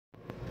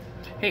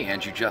Hey,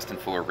 Andrew, Justin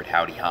Fuller with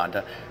Howdy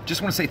Honda.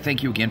 Just want to say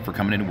thank you again for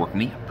coming in and working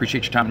with me.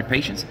 Appreciate your time and your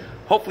patience.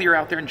 Hopefully you're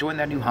out there enjoying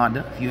that new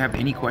Honda. If you have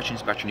any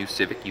questions about your new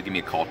Civic, you give me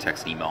a call,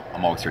 text, email.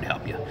 I'm always here to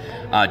help you.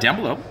 Down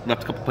below,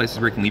 left a couple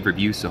places where you can leave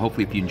reviews, so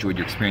hopefully if you enjoyed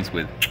your experience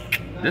with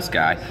this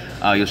guy,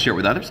 you'll share it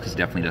with others, because it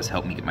definitely does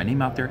help me get my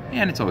name out there,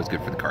 and it's always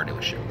good for the car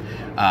dealership.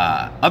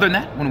 Other than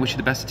that, I want to wish you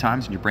the best of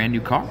times in your brand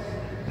new car,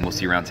 and we'll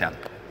see you around town.